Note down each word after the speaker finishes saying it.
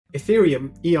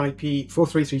Ethereum EIP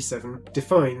 4337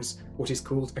 defines what is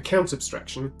called account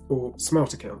abstraction, or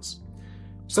smart accounts.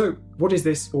 So what is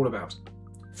this all about?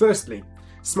 Firstly,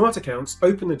 smart accounts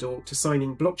open the door to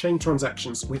signing blockchain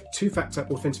transactions with two-factor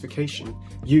authentication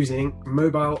using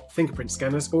mobile fingerprint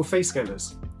scanners or face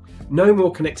scanners. No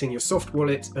more connecting your soft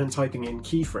wallet and typing in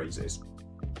key phrases.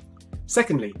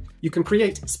 Secondly, you can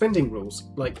create spending rules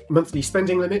like monthly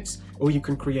spending limits, or you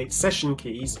can create session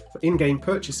keys for in-game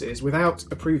purchases without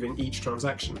approving each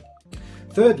transaction.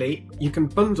 Thirdly, you can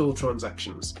bundle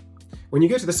transactions. When you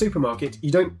go to the supermarket,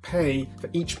 you don't pay for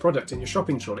each product in your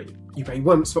shopping trolley. You pay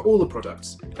once for all the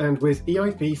products. And with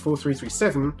EIP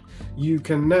 4337, you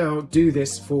can now do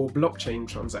this for blockchain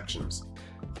transactions.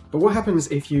 But what happens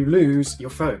if you lose your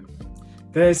phone?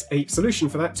 There's a solution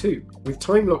for that too. With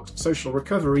time-locked social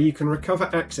recovery, you can recover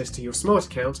access to your smart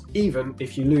account even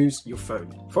if you lose your phone.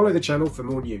 Follow the channel for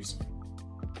more news.